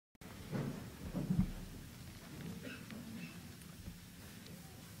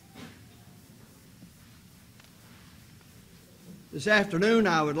This afternoon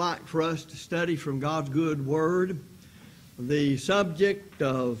I would like for us to study from God's good word the subject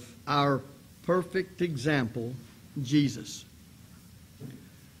of our perfect example, Jesus.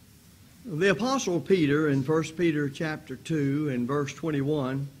 The Apostle Peter in 1 Peter chapter 2 and verse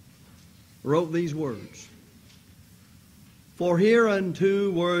 21 wrote these words, "For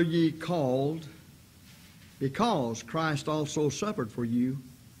hereunto were ye called, because Christ also suffered for you,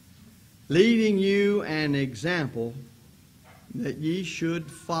 leaving you an example that ye should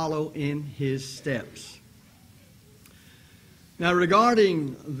follow in his steps." Now,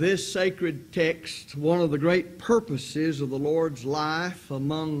 regarding this sacred text, one of the great purposes of the Lord's life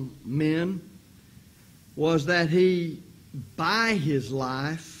among men was that he, by his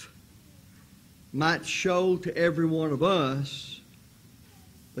life, might show to every one of us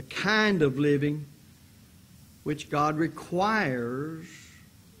the kind of living which God requires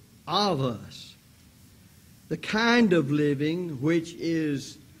of us. The kind of living which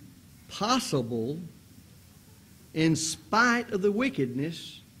is possible in spite of the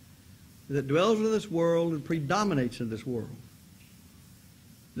wickedness that dwells in this world and predominates in this world.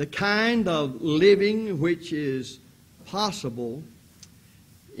 The kind of living which is possible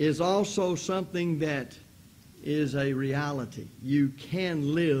is also something that is a reality. You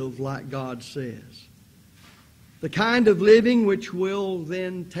can live like God says. The kind of living which will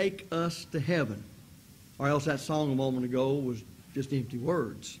then take us to heaven. Or else that song a moment ago was just empty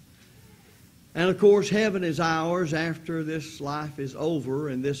words. And of course, heaven is ours after this life is over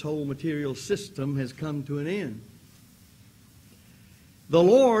and this whole material system has come to an end. The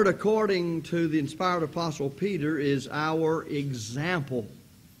Lord, according to the inspired Apostle Peter, is our example.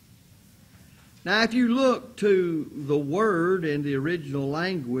 Now, if you look to the word in the original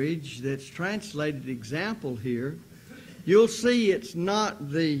language that's translated example here, you'll see it's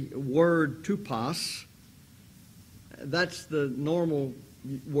not the word tupos. That's the normal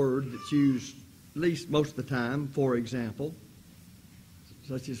word that's used at least most of the time for example,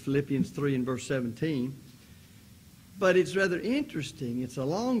 such as Philippians 3 and verse 17. But it's rather interesting. It's a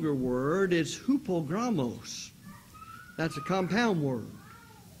longer word. It's hupogrammos. That's a compound word.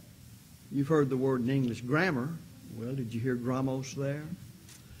 You've heard the word in English grammar. Well, did you hear grammos there?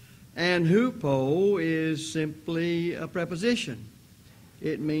 And hupo is simply a preposition.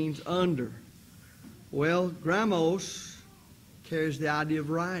 It means under. Well, grammos carries the idea of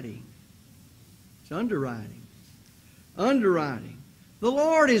writing. It's underwriting. Underwriting. The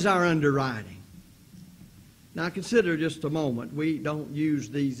Lord is our underwriting. Now consider just a moment. We don't use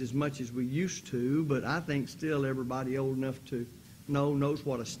these as much as we used to, but I think still everybody old enough to know knows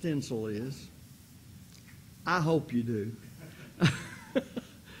what a stencil is. I hope you do.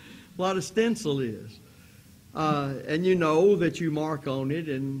 What a stencil is. And you know that you mark on it,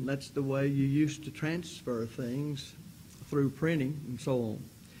 and that's the way you used to transfer things through printing and so on.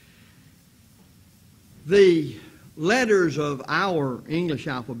 The letters of our English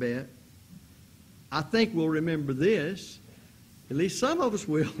alphabet, I think we'll remember this. At least some of us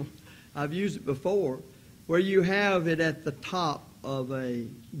will. I've used it before, where you have it at the top of a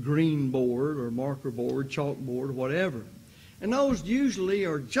green board or marker board, chalkboard, or whatever. And those usually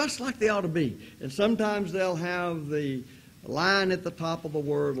are just like they ought to be. And sometimes they'll have the line at the top of the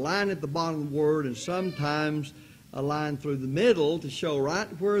word, line at the bottom of the word, and sometimes a line through the middle to show right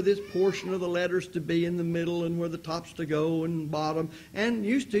where this portion of the letter's to be in the middle and where the top's to go and bottom. And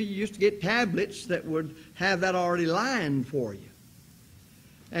you used to get tablets that would have that already lined for you.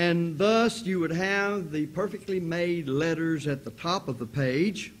 And thus you would have the perfectly made letters at the top of the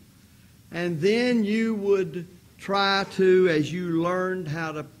page. And then you would try to, as you learned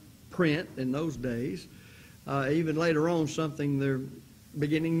how to print in those days, even later on something they're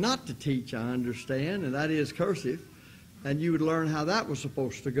beginning not to teach, I understand, and that is cursive, and you would learn how that was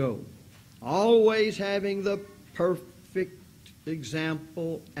supposed to go. Always having the perfect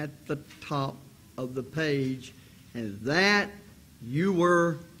example at the top of the page, and that you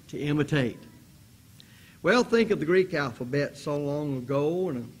were to imitate. Well, think of the Greek alphabet so long ago,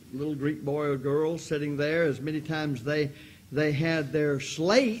 and a little Greek boy or girl sitting there, as many times they had their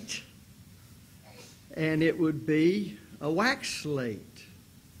slate, and it would be a wax slate.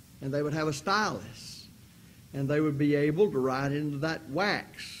 And they would have a stylus, and they would be able to write into that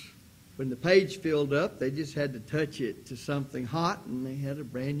wax. When the page filled up, they just had to touch it to something hot, and they had a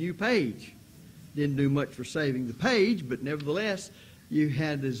brand new page. Didn't do much for saving the page, but nevertheless, you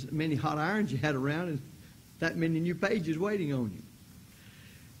had as many hot irons you had around and that many new pages waiting on you.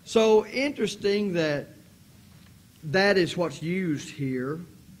 So interesting that is what's used here.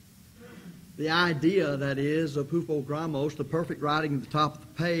 The idea, that is, of hupogrammos, the perfect writing at the top of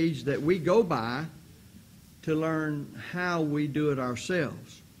the page that we go by to learn how we do it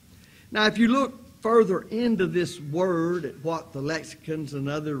ourselves. Now, if you look further into this word at what the lexicons and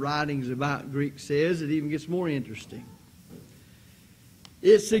other writings about Greek says, it even gets more interesting.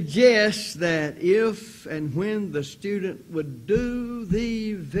 It suggests that if and when the student would do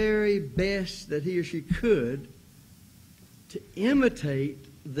the very best that he or she could to imitate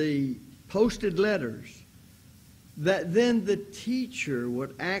the posted letters, that then the teacher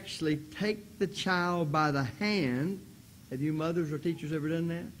would actually take the child by the hand. Have you mothers or teachers ever done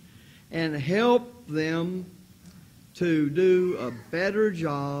that? And help them to do a better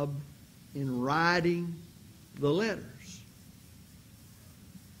job in writing the letters.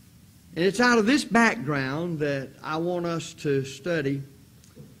 And it's out of this background that I want us to study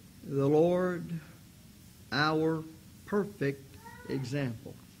the Lord, our perfect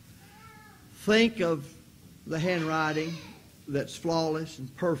example. Think of the handwriting that's flawless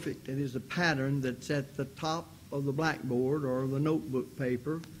and perfect and is a pattern that's at the top of the blackboard or the notebook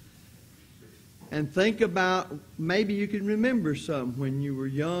paper. And think about, maybe you can remember some when you were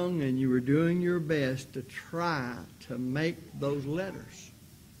young and you were doing your best to try to make those letters.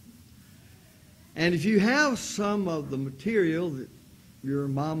 And if you have some of the material that your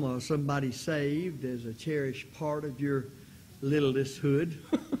mama or somebody saved as a cherished part of your littlesthood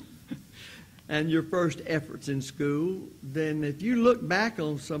and your first efforts in school, then if you look back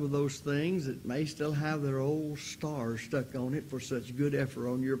on some of those things that may still have their old stars stuck on it for such good effort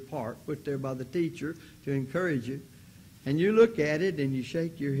on your part, put there by the teacher to encourage you, and you look at it and you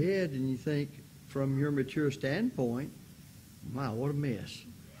shake your head and you think, from your mature standpoint, wow, what a mess.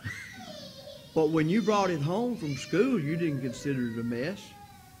 But when you brought it home from school, you didn't consider it a mess.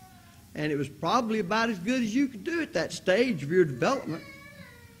 And it was probably about as good as you could do at that stage of your development.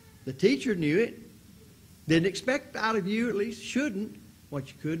 The teacher knew it, didn't expect out of you, at least shouldn't, what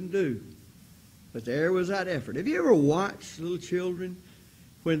you couldn't do. But there was that effort. Have you ever watched little children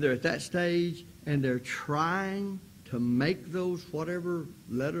when they're at that stage and they're trying to make those whatever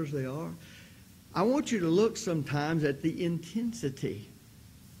letters they are? I want you to look sometimes at the intensity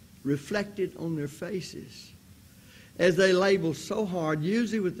reflected on their faces as they label so hard,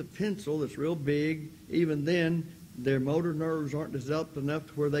 usually with the pencil that's real big. Even then, their motor nerves aren't developed enough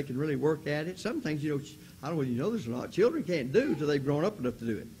to where they can really work at it. Some things, I don't know whether you know this or not, children can't do until they've grown up enough to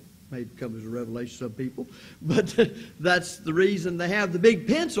do it. May come as a revelation to some people, but that's the reason they have the big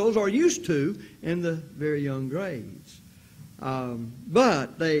pencils, or used to, in the very young grades.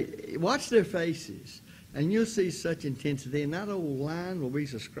 But they watch their faces, and you'll see such intensity, and that old line will be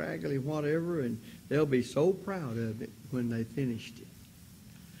so scraggly, whatever, and they'll be so proud of it when they finished it.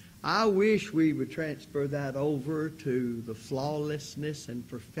 I wish we would transfer that over to the flawlessness and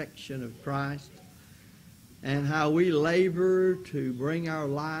perfection of Christ, and how we labor to bring our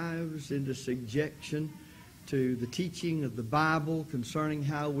lives into subjection to the teaching of the Bible concerning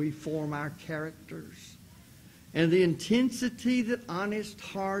how we form our characters, and the intensity that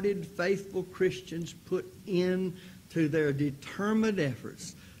honest-hearted, faithful Christians put into their determined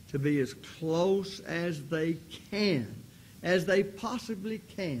efforts to be as close as they can, as they possibly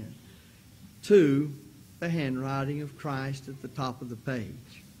can, to the handwriting of Christ at the top of the page.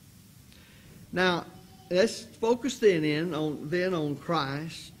 Now, let's focus then on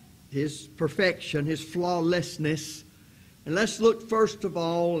Christ, His perfection, His flawlessness. And let's look first of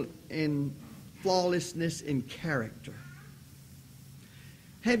all in flawlessness in character.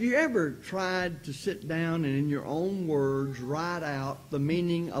 Have you ever tried to sit down and in your own words write out the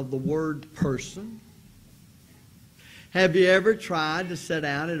meaning of the word person? Have you ever tried to sit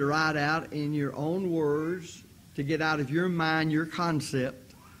down and write out in your own words to get out of your mind your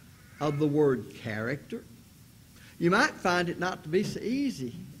concept of the word character? You might find it not to be so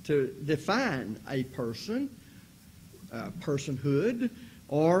easy to define a person, personhood,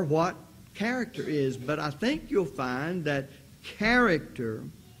 or what character is. But I think you'll find that character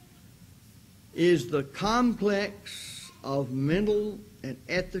is the complex of mental and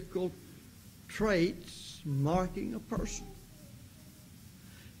ethical traits marking a person.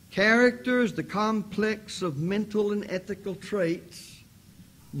 Character is the complex of mental and ethical traits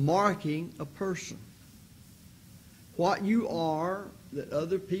marking a person. What you are that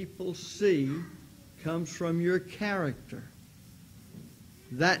other people see comes from your character.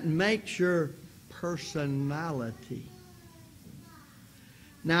 That makes your personality.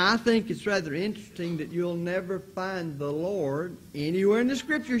 Now, I think it's rather interesting that you'll never find the Lord anywhere in the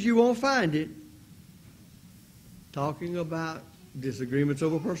Scriptures. You won't find it talking about disagreements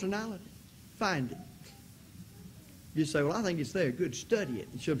over personality. Find it. You say, well, I think it's there. Good, study it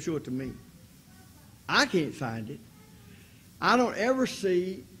and show it to me. I can't find it. I don't ever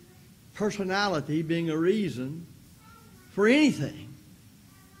see personality being a reason for anything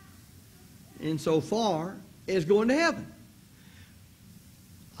insofar as going to heaven.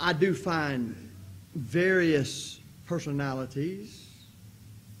 I do find various personalities,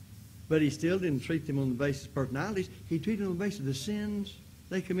 but he still didn't treat them on the basis of personalities. He treated them on the basis of the sins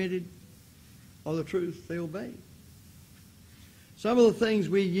they committed or the truth they obeyed. Some of the things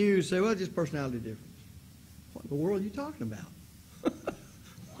we use say, well, just personality difference. What in the world are you talking about?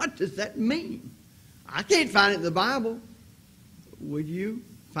 What does that mean? I can't find it in the Bible. Would you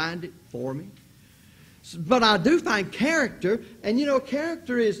find it for me? But I do find character, and you know,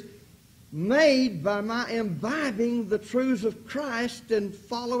 character is made by my imbibing the truths of Christ and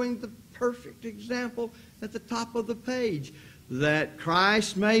following the perfect example at the top of the page, that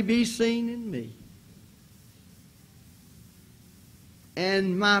Christ may be seen in me.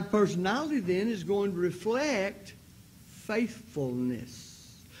 And my personality then is going to reflect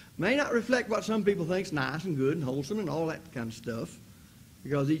faithfulness. May not reflect what some people think is nice and good and wholesome and all that kind of stuff,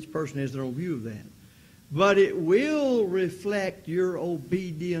 because each person has their own view of that. But it will reflect your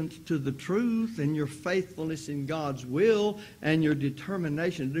obedience to the truth and your faithfulness in God's will and your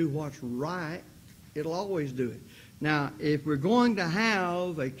determination to do what's right. It'll always do it. Now, if we're going to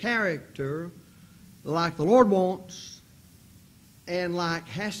have a character like the Lord wants and like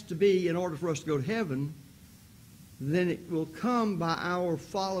has to be in order for us to go to heaven, then it will come by our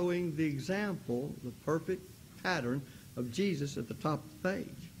following the example, the perfect pattern of Jesus at the top of the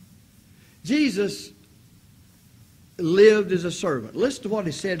page. Jesus lived as a servant. Listen to what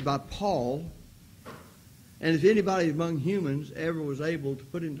is said by Paul. And if anybody among humans ever was able to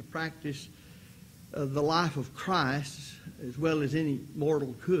put into practice the life of Christ as well as any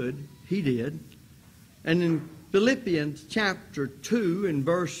mortal could, he did. And in Philippians chapter 2 and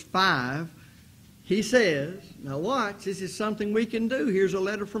verse 5, he says, now watch, this is something we can do. Here's a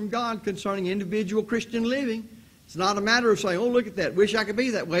letter from God concerning individual Christian living. It's not a matter of saying, oh, look at that, wish I could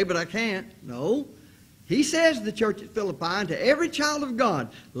be that way, but I can't. No. He says to the church at Philippi, and to every child of God,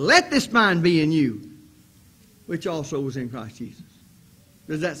 let this mind be in you, which also was in Christ Jesus.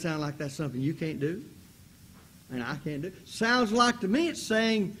 Does that sound like that's something you can't do? And I can't do? Sounds like to me it's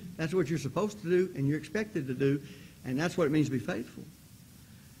saying that's what you're supposed to do and you're expected to do, and that's what it means to be faithful.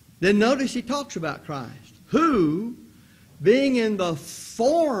 Then notice he talks about Christ, who, being in the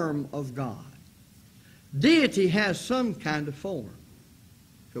form of God, deity has some kind of form.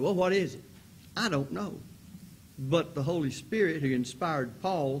 So, well, what is it? I don't know. But the Holy Spirit, who inspired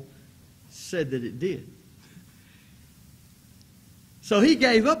Paul, said that it did. So he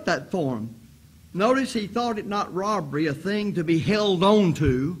gave up that form. Notice he thought it not robbery, a thing to be held on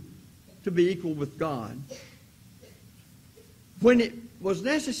to be equal with God. When it was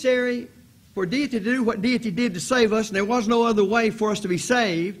necessary for deity to do what deity did to save us, and there was no other way for us to be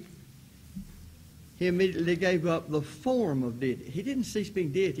saved, he immediately gave up the form of deity. He didn't cease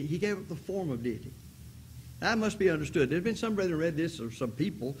being deity. He gave up the form of deity. That must be understood. There have been some brethren who read this, or some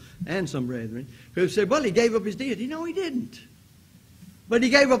people, and some brethren, who said, well, he gave up his deity. No, he didn't. But he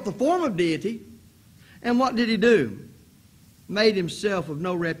gave up the form of deity, and what did he do? Made himself of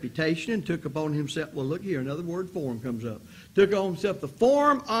no reputation and took upon himself, well, look here, another word, form, comes up. Took on himself the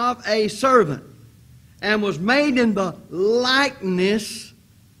form of a servant and was made in the likeness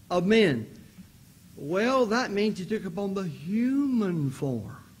of men. Well, that means he took upon the human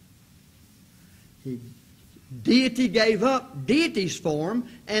form. Deity gave up deity's form,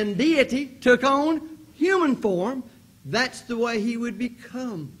 and deity took on human form. That's the way he would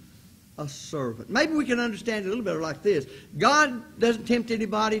become a servant. Maybe we can understand it a little better like this. God doesn't tempt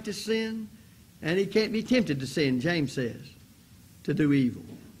anybody to sin, and he can't be tempted to sin, James says, to do evil.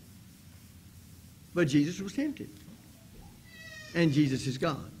 But Jesus was tempted, and Jesus is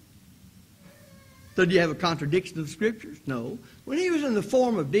God. So do you have a contradiction of the Scriptures? No. When he was in the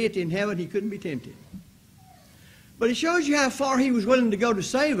form of deity in heaven, he couldn't be tempted. But it shows you how far he was willing to go to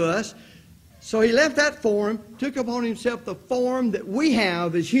save us. So he left that form, took upon himself the form that we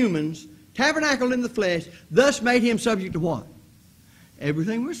have as humans, tabernacled in the flesh, thus made him subject to what?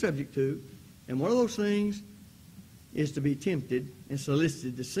 Everything we're subject to. And one of those things is to be tempted and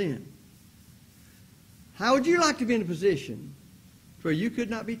solicited to sin. How would you like to be in a position where you could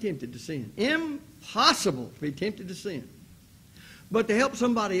not be tempted to sin? Impossible to be tempted to sin. But to help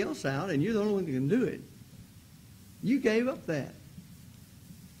somebody else out, and you're the only one that can do it, you gave up that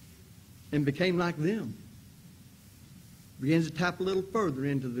and became like them. Begins to tap a little further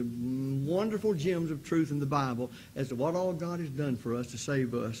into the wonderful gems of truth in the Bible as to what all God has done for us to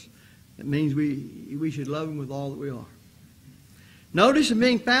save us. It means we should love him with all that we are. Notice, in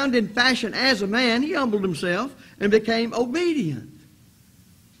being found in fashion as a man, he humbled himself and became obedient.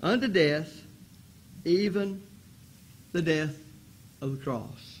 unto death, even the death of the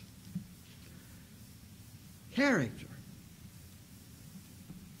cross. Character.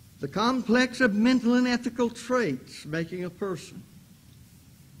 The complex of mental and ethical traits making a person.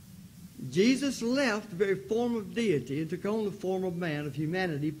 Jesus left the very form of deity and took on the form of man, of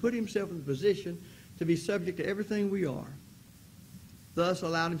humanity, put himself in the position to be subject to everything we are, thus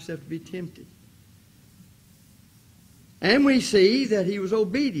allowed himself to be tempted. And we see that he was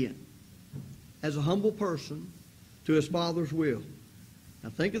obedient as a humble person to his Father's will. Now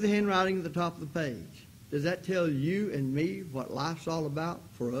think of the handwriting at the top of the page. Does that tell you and me what life's all about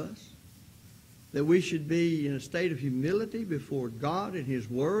for us? That we should be in a state of humility before God and his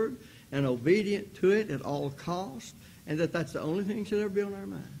word and obedient to it at all costs, and that's the only thing that should ever be on our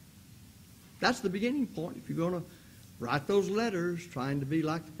mind. That's the beginning point if you're going to write those letters trying to be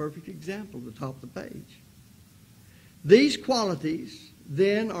like the perfect example at the top of the page. These qualities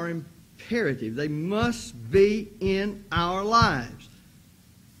then are imperative. They must be in our lives.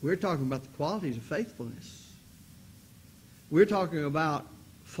 We're talking about the qualities of faithfulness. We're talking about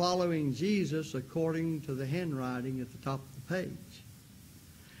following Jesus according to the handwriting at the top of the page.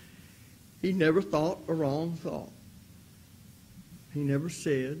 He never thought a wrong thought. He never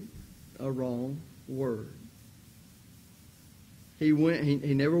said a wrong word. He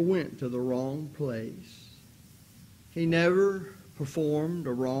never went to the wrong place. He never performed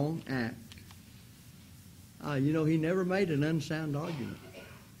a wrong act. He never made an unsound argument.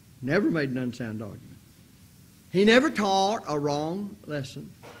 Never made an unsound argument. He never taught a wrong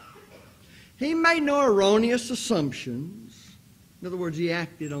lesson. He made no erroneous assumptions. In other words, he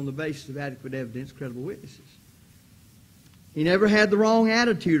acted on the basis of adequate evidence, credible witnesses. He never had the wrong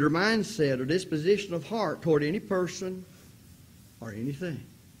attitude or mindset or disposition of heart toward any person or anything.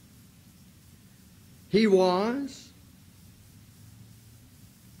 He was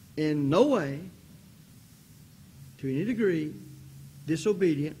in no way, to any degree,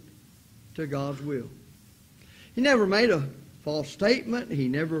 disobedient to God's will. He never made a false statement. He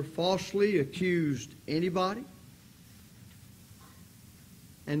never falsely accused anybody.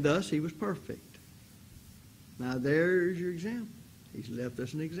 And thus, he was perfect. Now, there's your example. He's left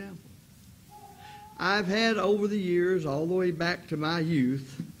us an example. I've had, over the years, all the way back to my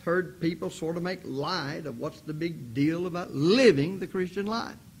youth, heard people sort of make light of what's the big deal about living the Christian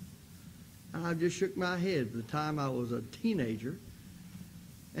life. And I just shook my head the time I was a teenager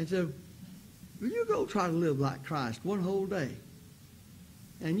and said, will you go try to live like Christ one whole day?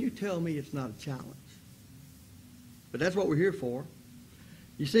 And you tell me it's not a challenge. But that's what we're here for.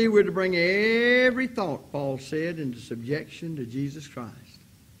 You see, we're to bring every thought, Paul said, into subjection to Jesus Christ.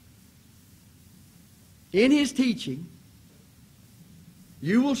 In his teaching,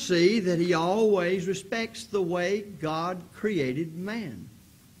 you will see that he always respects the way God created man.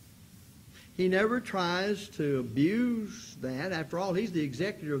 He never tries to abuse that. After all, he's the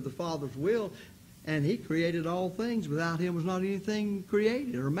executor of the Father's will, and he created all things. Without him was not anything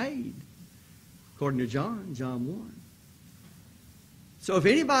created or made, according to John 1. So if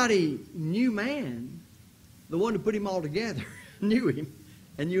anybody knew man, the one who put him all together knew him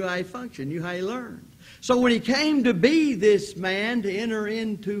and knew how he functioned, knew how he learned. So when he came to be this man, to enter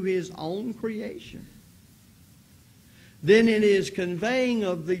into his own creation, then in his conveying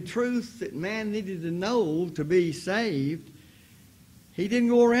of the truth that man needed to know to be saved, he didn't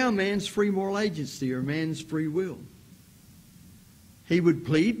go around man's free moral agency or man's free will. He would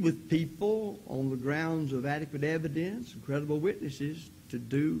plead with people on the grounds of adequate evidence and credible witnesses to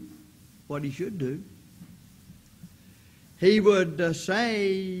do what he should do. He would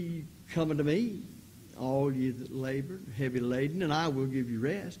say, come unto me, all ye that labor and heavy laden, and I will give you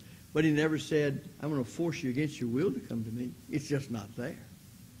rest. But he never said, I'm going to force you against your will to come to me. It's just not there.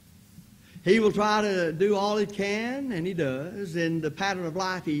 He will try to do all he can, and he does, in the pattern of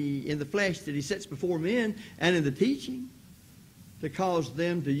life in the flesh that he sets before men and in the teaching, to cause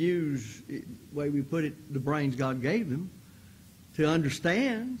them to use, the way we put it, the brains God gave them, to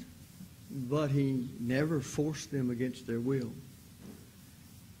understand, but he never forced them against their will.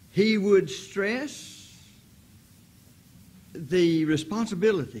 He would stress the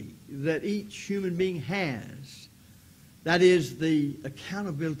responsibility that each human being has. That is the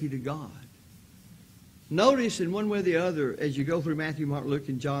accountability to God. Notice in one way or the other, as you go through Matthew, Mark, Luke,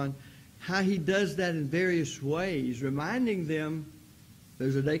 and John, how he does that in various ways, reminding them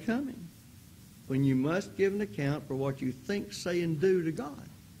there's a day coming when you must give an account for what you think, say, and do to God.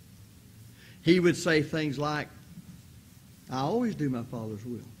 He would say things like, I always do my Father's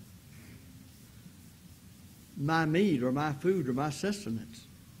will. My meat or my food or my sustenance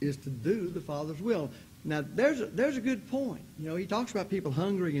is to do the Father's will. Now, there's a good point. You know, he talks about people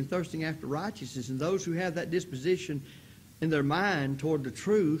hungering and thirsting after righteousness, and those who have that disposition in their mind toward the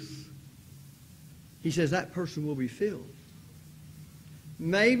truth, he says that person will be filled.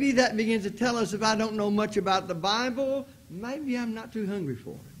 Maybe that begins to tell us if I don't know much about the Bible, maybe I'm not too hungry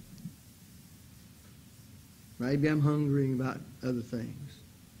for it. Maybe I'm hungering about other things.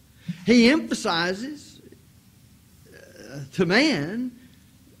 He emphasizes to man,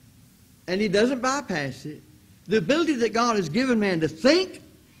 and he doesn't bypass it, the ability that God has given man to think,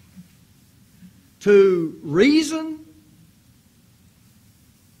 to reason,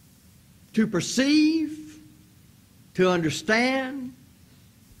 to perceive, to understand,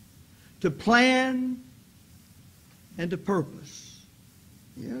 to plan, and to purpose.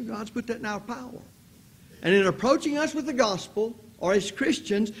 You know, God's put that in our power. And in approaching us with the gospel, or as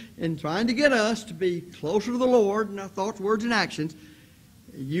Christians, in trying to get us to be closer to the Lord in our thoughts, words, and actions,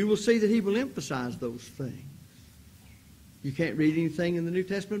 you will see that He will emphasize those things. You can't read anything in the New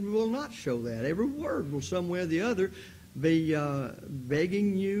Testament that will not show that. Every word will some way or the other be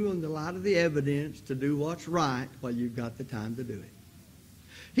begging you in the light of the evidence to do what's right while you've got the time to do it.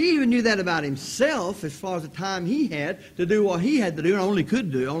 He even knew that about himself as far as the time he had to do what he had to do and only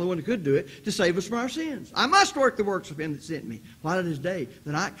one who could do it, to save us from our sins. I must work the works of Him that sent me. While it is day,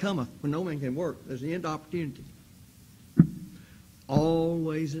 the night cometh when no man can work. There's the end of opportunity.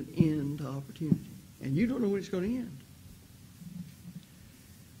 Always an end to opportunity. And you don't know when it's going to end.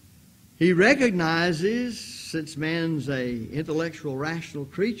 He recognizes, since man's an intellectual, rational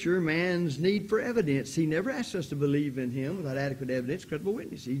creature, man's need for evidence. He never asks us to believe in Him without adequate evidence, credible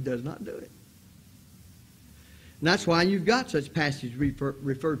witness. He does not do it. And that's why you've got such passages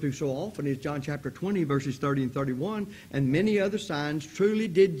referred to so often as John chapter 20, verses 30 and 31, and many other signs truly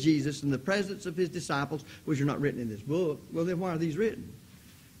did Jesus in the presence of His disciples, which are not written in this book. Well, then why are these written?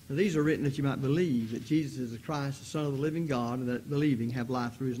 Now, these are written that you might believe that Jesus is the Christ, the Son of the living God, and that believing have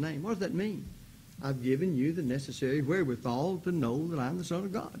life through His name. What does that mean? I've given you the necessary wherewithal to know that I'm the Son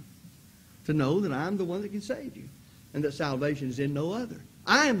of God, to know that I'm the one that can save you, and that salvation is in no other.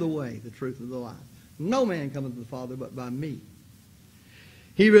 I am the way, the truth, and the life. No man cometh to the Father but by me.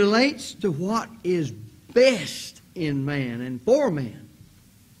 He relates to what is best in man and for man.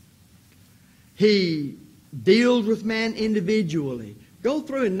 He deals with man individually. Go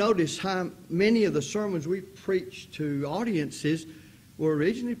through and notice how many of the sermons we preach to audiences were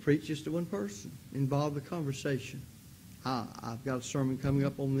originally preached just to one person, involved a conversation. I've got a sermon coming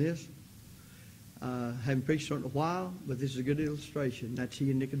up on this. Haven't preached on it in a while, but this is a good illustration. That's he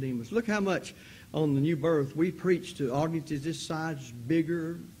and Nicodemus. Look how much on the new birth we preach to audiences this size,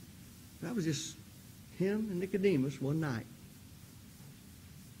 bigger. That was just him and Nicodemus one night.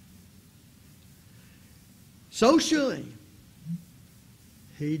 Socially,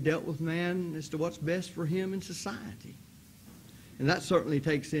 he dealt with man as to what's best for him in society. And that certainly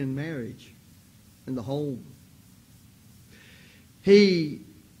takes in marriage and the home. He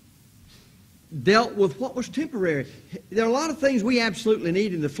dealt with what was temporary. There are a lot of things we absolutely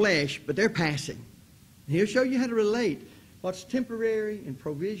need in the flesh, but they're passing. And he'll show you how to relate what's temporary and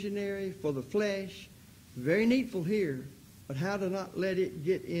provisionary for the flesh. Very needful here, but how to not let it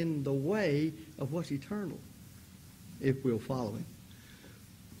get in the way of what's eternal, if we'll follow him.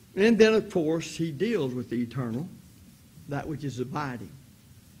 And then, of course, he deals with the eternal, that which is abiding.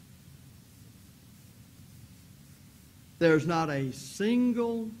 There's not a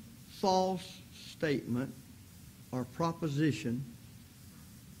single false statement or proposition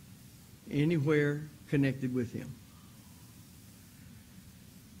anywhere connected with him.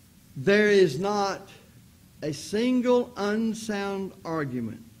 There is not a single unsound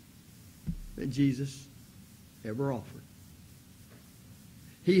argument that Jesus ever offered.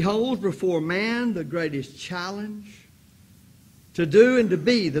 He holds before man the greatest challenge to do and to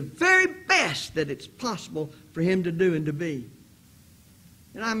be the very best that it's possible for him to do and to be.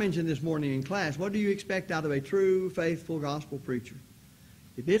 And I mentioned this morning in class, what do you expect out of a true, faithful gospel preacher?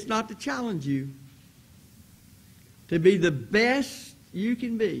 If it's not to challenge you to be the best you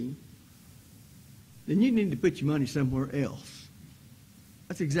can be, then you need to put your money somewhere else.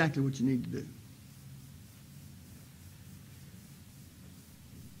 That's exactly what you need to do.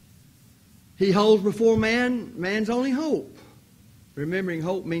 He holds before man man's only hope. Remembering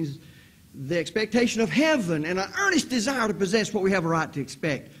hope means the expectation of heaven and an earnest desire to possess what we have a right to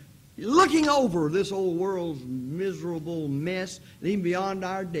expect. Looking over this old world's miserable mess, and even beyond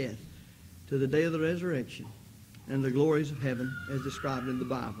our death, to the day of the resurrection and the glories of heaven as described in the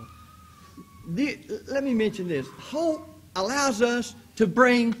Bible. Let me mention this. Hope allows us to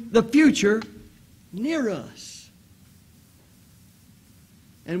bring the future near us.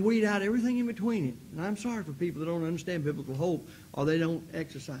 and weed out everything in between it. And I'm sorry for people that don't understand biblical hope or they don't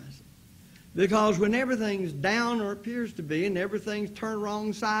exercise it. Because when everything's down or appears to be and everything's turned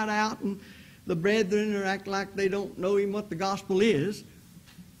wrong side out and the brethren are acting like they don't know even what the gospel is,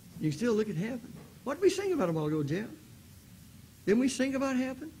 you can still look at heaven. What did we sing about a while ago, Jeff? Didn't we sing about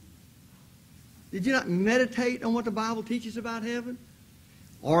heaven? Did you not meditate on what the Bible teaches about heaven?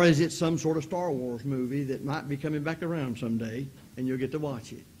 Or is it some sort of Star Wars movie that might be coming back around someday and you'll get to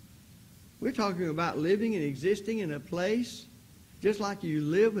watch it? We're talking about living and existing in a place just like you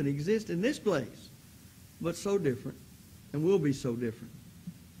live and exist in this place, but so different, and will be so different.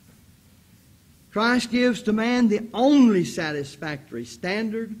 Christ gives to man the only satisfactory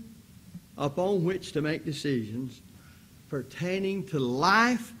standard upon which to make decisions pertaining to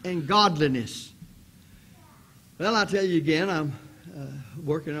life and godliness. Well, I tell you again, I'm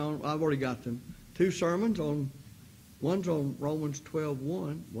working on, I've already got them, 2 sermons on, one's on Romans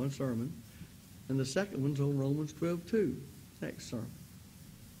 12:1, one sermon, and the second one's on Romans 12:2. Next sermon.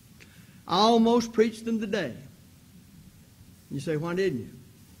 I almost preached them today. You say, why didn't you?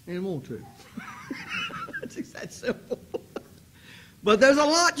 I didn't want to. It's that simple. But there's a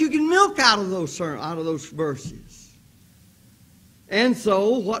lot you can milk out of those verses. And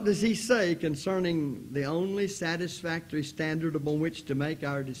so, what does he say concerning the only satisfactory standard upon which to make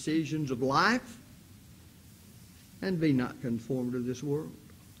our decisions of life? And be not conformed to this world,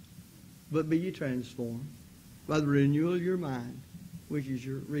 but be ye transformed by the renewal of your mind, which is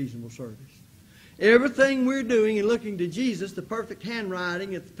your reasonable service. Everything we're doing and looking to Jesus, the perfect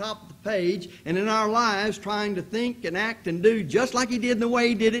handwriting at the top of the page, and in our lives trying to think and act and do just like he did in the way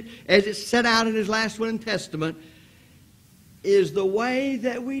he did it, as it's set out in his last will and testament, is the way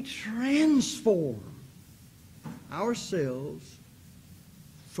that we transform ourselves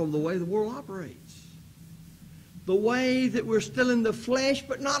from the way the world operates. The way that we're still in the flesh,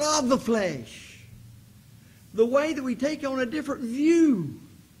 but not of the flesh. The way that we take on a different view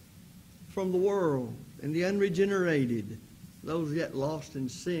from the world and the unregenerated, those yet lost in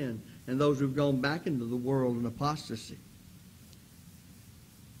sin, and those who've gone back into the world in apostasy.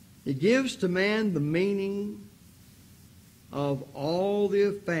 It gives to man the meaning of all the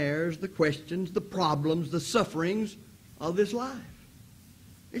affairs, the questions, the problems, the sufferings of this life.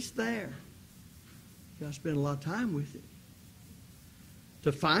 It's there. You've got to spend a lot of time with it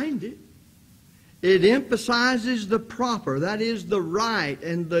to find it. It emphasizes the proper, that is the right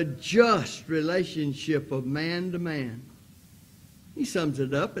and the just relationship of man to man. He sums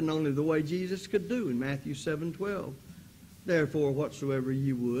it up in only the way Jesus could do in Matthew 7:12. Therefore, whatsoever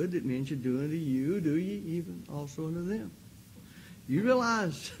ye would that men should do unto you, do ye even also unto them. You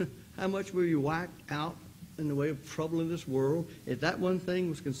realize how much were you whacked out in the way of trouble in this world if that one thing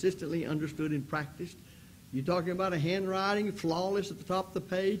was consistently understood and practiced? You're talking about a handwriting flawless at the top of the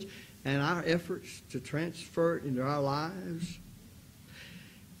page, and our efforts to transfer it into our lives.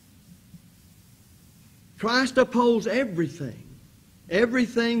 Christ upholds everything.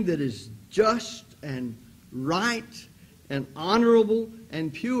 Everything that is just and right and honorable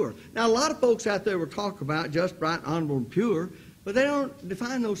and pure. Now, a lot of folks out there will talk about just, right, honorable, and pure, but they don't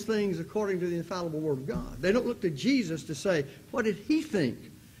define those things according to the infallible Word of God. They don't look to Jesus to say, what did he think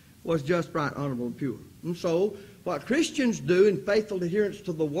was just, right, honorable, and pure? And so, what Christians do in faithful adherence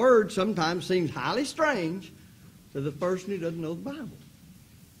to the Word sometimes seems highly strange to the person who doesn't know the Bible.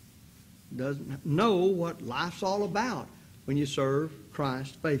 Doesn't know what life's all about when you serve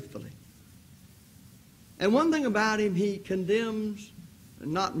Christ faithfully. And one thing about him, he condemns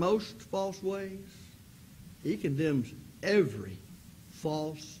not most false ways. He condemns every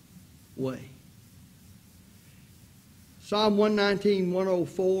false way. Psalm 119,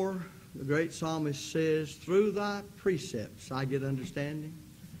 104, the great psalmist says, through thy precepts I get understanding.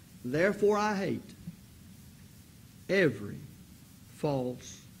 Therefore I hate every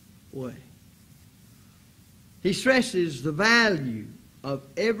false way. He stresses the value of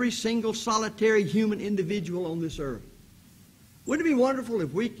every single solitary human individual on this earth. Wouldn't it be wonderful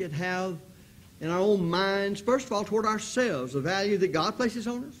if we could have in our own minds, first of all, toward ourselves, the value that God places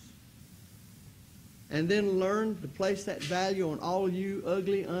on us, and then learn to place that value on all you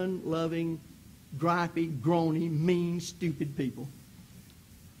ugly, unloving, gripey, groany, mean, stupid people.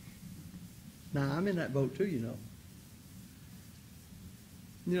 Now, I'm in that boat too, you know.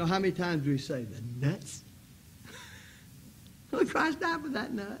 You know, how many times do we say, the nuts? Well, Christ died for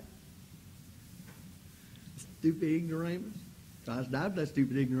that nut. Stupid ignoramus. Christ died for that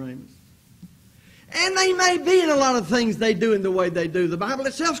stupid ignoramus. And they may be in a lot of things they do in the way they do. The Bible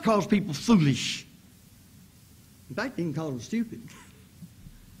itself calls people foolish. In fact, it even calls them stupid.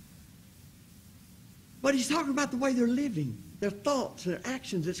 But he's talking about the way they're living. their thoughts, their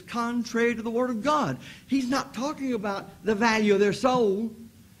actions. It's contrary to the Word of God. He's not talking about the value of their soul.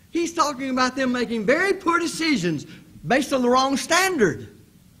 He's talking about them making very poor decisions based on the wrong standard.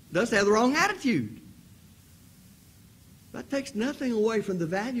 Thus, they have the wrong attitude. That takes nothing away from the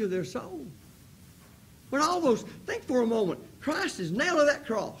value of their soul. When all those, think for a moment, Christ is nailed to that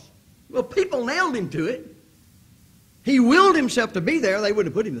cross. Well, people nailed him to it. He willed himself to be there. They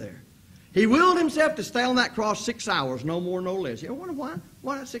wouldn't have put him there. He willed himself to stay on that cross 6 hours, no more, no less. You wonder why?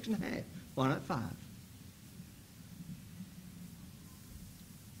 Why not 6.5? Why not 5?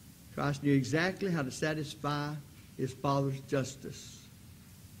 Christ knew exactly how to satisfy his Father's justice.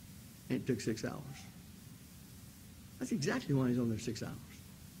 And it took 6 hours. That's exactly why he's on there 6 hours.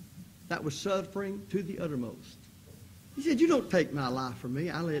 That was suffering to the uttermost. He said, you don't take my life from me.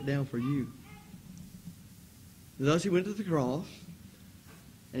 I lay it down for you. And thus he went to the cross,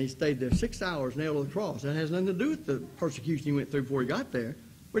 and he stayed there 6 hours nailed to the cross. That has nothing to do with the persecution he went through before he got there,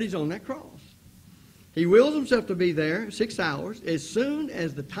 but he's on that cross. He wills himself to be there 6 hours. As soon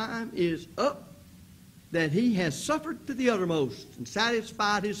as the time is up, that he has suffered to the uttermost and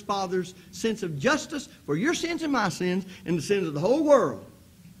satisfied his Father's sense of justice for your sins and my sins and the sins of the whole world,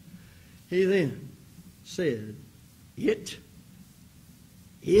 he then said, it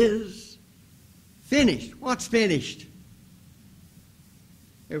is finished. What's finished?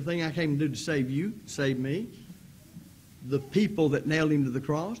 Everything I came to do to save you, save me. The people that nailed him to the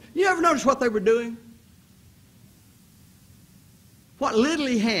cross. You ever notice what they were doing? What little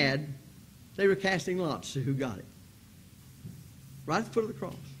he had, they were casting lots to see who got it. Right at the foot of the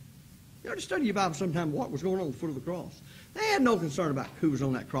cross. You ought to study your Bible sometime what was going on at the foot of the cross. They had no concern about who was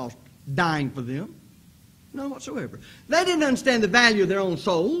on that cross dying for them. None whatsoever. They didn't understand the value of their own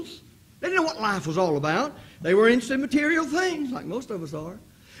souls. They didn't know what life was all about. They were interested in material things, like most of us are.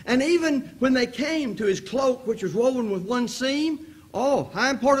 And even when they came to his cloak, which was woven with one seam, oh,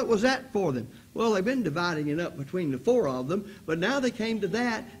 how important was that for them? Well, they've been dividing it up between the 4 of them, but now they came to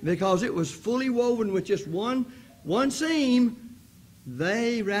that because it was fully woven with just one seam.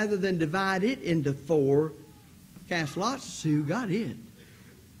 They, rather than divide it into 4, cast lots to see who got it.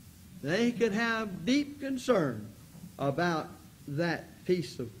 They could have deep concern about that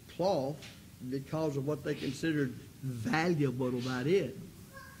piece of cloth because of what they considered valuable about it.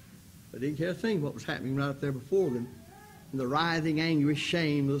 But they didn't care a thing what was happening right up there before them. And the writhing anguish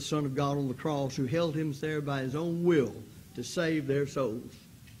shame of the Son of God on the cross, who held him there by his own will to save their souls.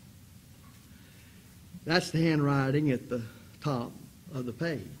 That's the handwriting at the top of the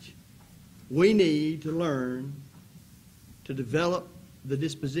page. We need to learn to develop the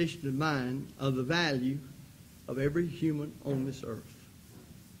disposition of mind of the value of every human on this earth.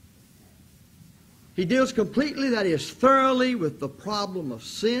 He deals completely, that is, thoroughly with the problem of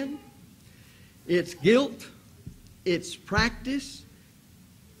sin, its guilt, its practice,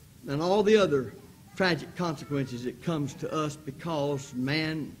 and all the other tragic consequences that comes to us because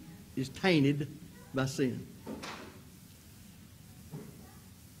man is tainted by sin.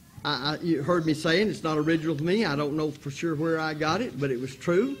 You heard me saying it's not original to me. I don't know for sure where I got it, but it was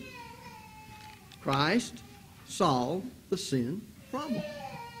true. Christ solved the sin problem.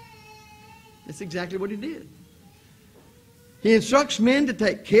 That's exactly what he did. He instructs men to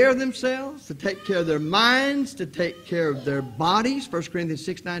take care of themselves, to take care of their minds, to take care of their bodies. 1 Corinthians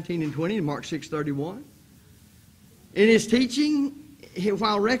 6:19 and 20 and Mark 6:31. In his teaching,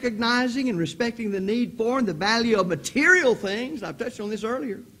 while recognizing and respecting the need for and the value of material things, I've touched on this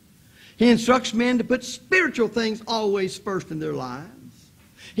earlier, he instructs men to put spiritual things always first in their lives.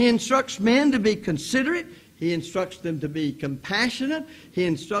 He instructs men to be considerate. He instructs them to be compassionate. He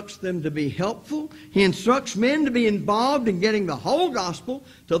instructs them to be helpful. He instructs men to be involved in getting the whole gospel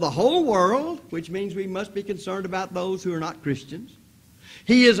to the whole world, which means we must be concerned about those who are not Christians.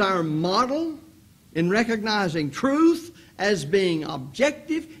 He is our model in recognizing truth as being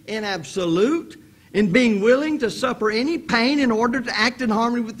objective and absolute, in being willing to suffer any pain in order to act in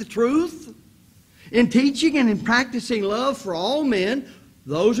harmony with the truth, in teaching and in practicing love for all men,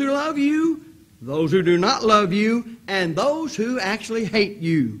 those who love you, those who do not love you, and those who actually hate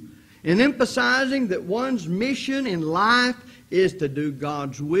you, in emphasizing that one's mission in life is to do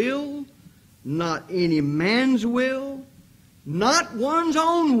God's will, not any man's will, not one's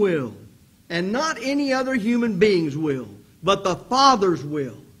own will, and not any other human being's will, but the Father's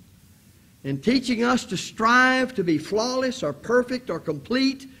will. In teaching us to strive to be flawless or perfect or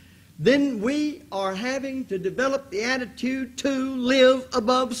complete, then we are having to develop the attitude to live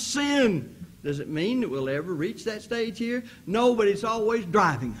above sin. Does it mean that we'll ever reach that stage here? No, but it's always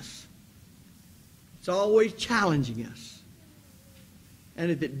driving us. It's always challenging us.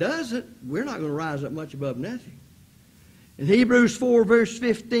 And if it doesn't, we're not going to rise up much above nothing. In Hebrews 4, verse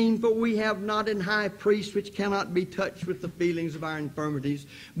 15, for we have not an high priest which cannot be touched with the feelings of our infirmities,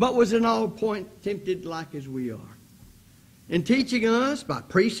 but was in all points tempted like as we are. In teaching us by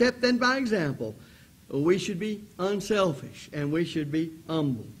precept and by example, we should be unselfish and we should be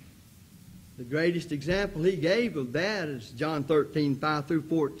humble. The greatest example he gave of that is John 13, 5 through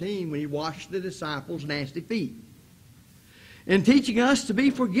 14, when he washed the disciples' nasty feet. In teaching us to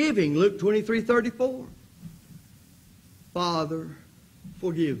be forgiving, Luke 23, 34. Father,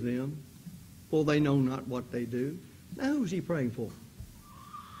 forgive them, for they know not what they do. Now, who's he praying for?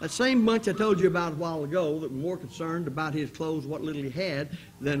 That same bunch I told you about a while ago that were more concerned about his clothes, what little he had,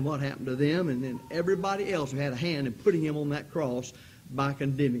 than what happened to them, and then everybody else who had a hand in putting him on that cross by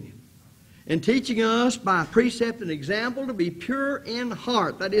condemning him. And teaching us by precept and example to be pure in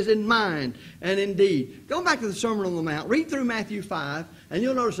heart, that is in mind and in deed. Going back to the Sermon on the Mount, read through Matthew 5, and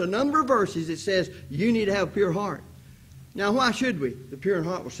you'll notice a number of verses that says you need to have a pure heart. Now, why should we? The pure in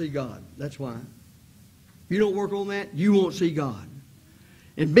heart will see God. That's why. If you don't work on that, you won't see God.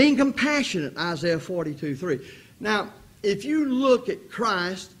 And being compassionate, Isaiah 42, 3. Now, if you look at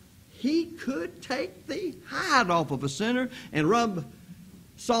Christ, he could take the hide off of a sinner and rub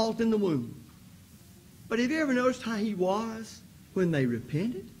salt in the wound. But have you ever noticed how he was when they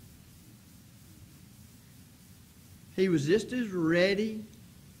repented? He was just as ready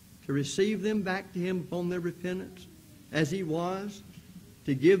to receive them back to him upon their repentance as he was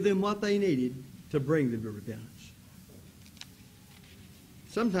to give them what they needed to bring them to repentance.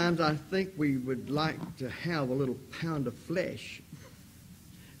 Sometimes I think we would like to have a little pound of flesh.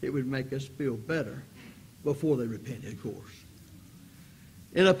 It would make us feel better before they repented, of course.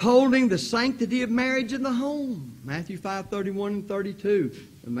 In upholding the sanctity of marriage in the home, Matthew 5, 31 and 32,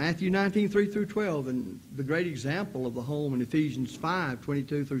 and Matthew 19, 3 through 12, and the great example of the home in Ephesians 5,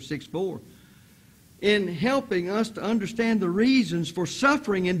 22 through 6, 4. In helping us to understand the reasons for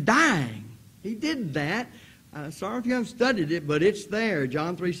suffering and dying. He did that. Sorry if you haven't studied it, but it's there.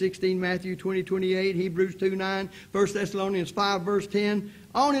 John 3:16, Matthew 20, 28, Hebrews 2, 9, 1 Thessalonians 5, verse 10.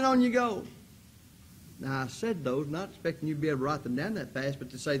 On and on you go. Now, I said those, not expecting you to be able to write them down that fast, but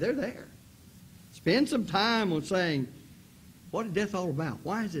to say they're there. Spend some time on saying, what is death all about?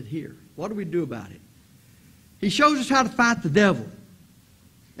 Why is it here? What do we do about it? He shows us how to fight the devil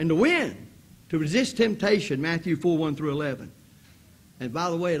and to win, to resist temptation, Matthew 4, 1 through 11. And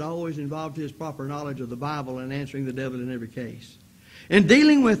by the way, it always involved his proper knowledge of the Bible and answering the devil in every case. In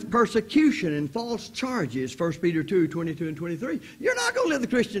dealing with persecution and false charges, 1 Peter 2, 22 and 23, you're not going to live the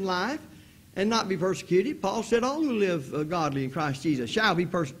Christian life and not be persecuted. Paul said all who live godly in Christ Jesus shall be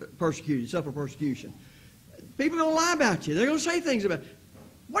persecuted, suffer persecution. People are going to lie about you. They're going to say things about you.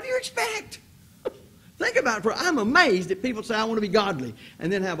 What do you expect? Think about it. For I'm amazed that people say, I want to be godly,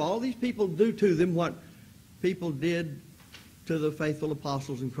 and then have all these people do to them what people did to the faithful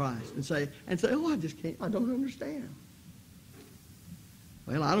apostles in Christ, and say, oh, I just can't, I don't understand.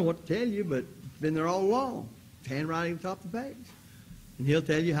 Well, I don't know what to tell you, but it's been there all along. It's handwriting on top of the page. And he'll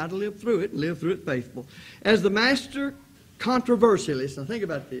tell you how to live through it and live through it faithful. As the master controversialist, now think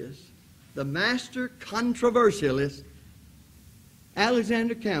about this, the master controversialist,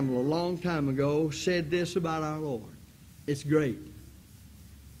 Alexander Campbell, a long time ago, said this about our Lord. It's great.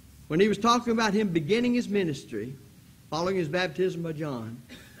 When he was talking about him beginning his ministry, following his baptism by John,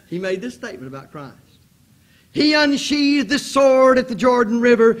 he made this statement about Christ. He unsheathed the sword at the Jordan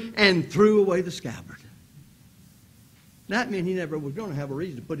River and threw away the scabbard. That meant he never was going to have a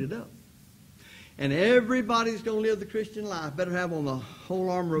reason to put it up. And everybody that's going to live the Christian life better have on the whole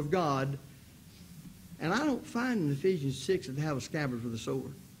armor of God. And I don't find in Ephesians 6 that they have a scabbard for the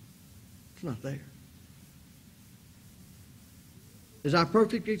sword. It's not there. As our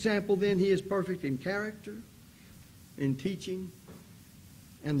perfect example, then, he is perfect in character, in teaching,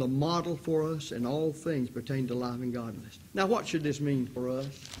 and the model for us in all things pertaining to life and godliness. Now, what should this mean for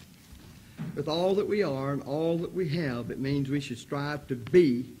us? With all that we are and all that we have, it means we should strive to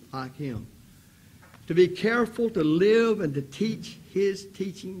be like him. To be careful to live and to teach his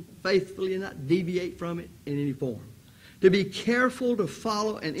teaching faithfully and not deviate from it in any form. To be careful to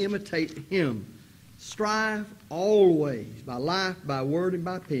follow and imitate him. Strive always, by life, by word, and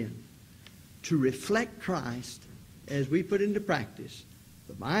by pen, to reflect Christ as we put into practice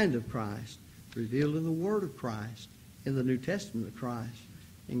the mind of Christ revealed in the Word of Christ, in the New Testament of Christ,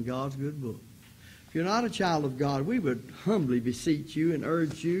 in God's good book. If you're not a child of God, we would humbly beseech you and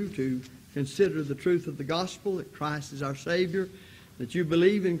urge you to consider the truth of the gospel, that Christ is our Savior, that you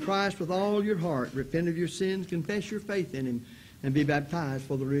believe in Christ with all your heart, repent of your sins, confess your faith in him, and be baptized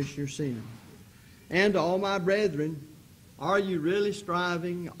for the remission of your sin. And to all my brethren, are you really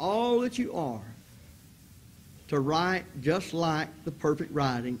striving all that you are to write just like the perfect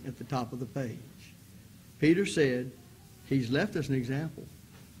writing at the top of the page. Peter said he's left us an example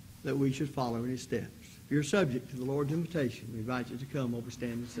that we should follow in his steps. If you're subject to the Lord's invitation, we invite you to come while we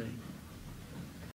stand and sing.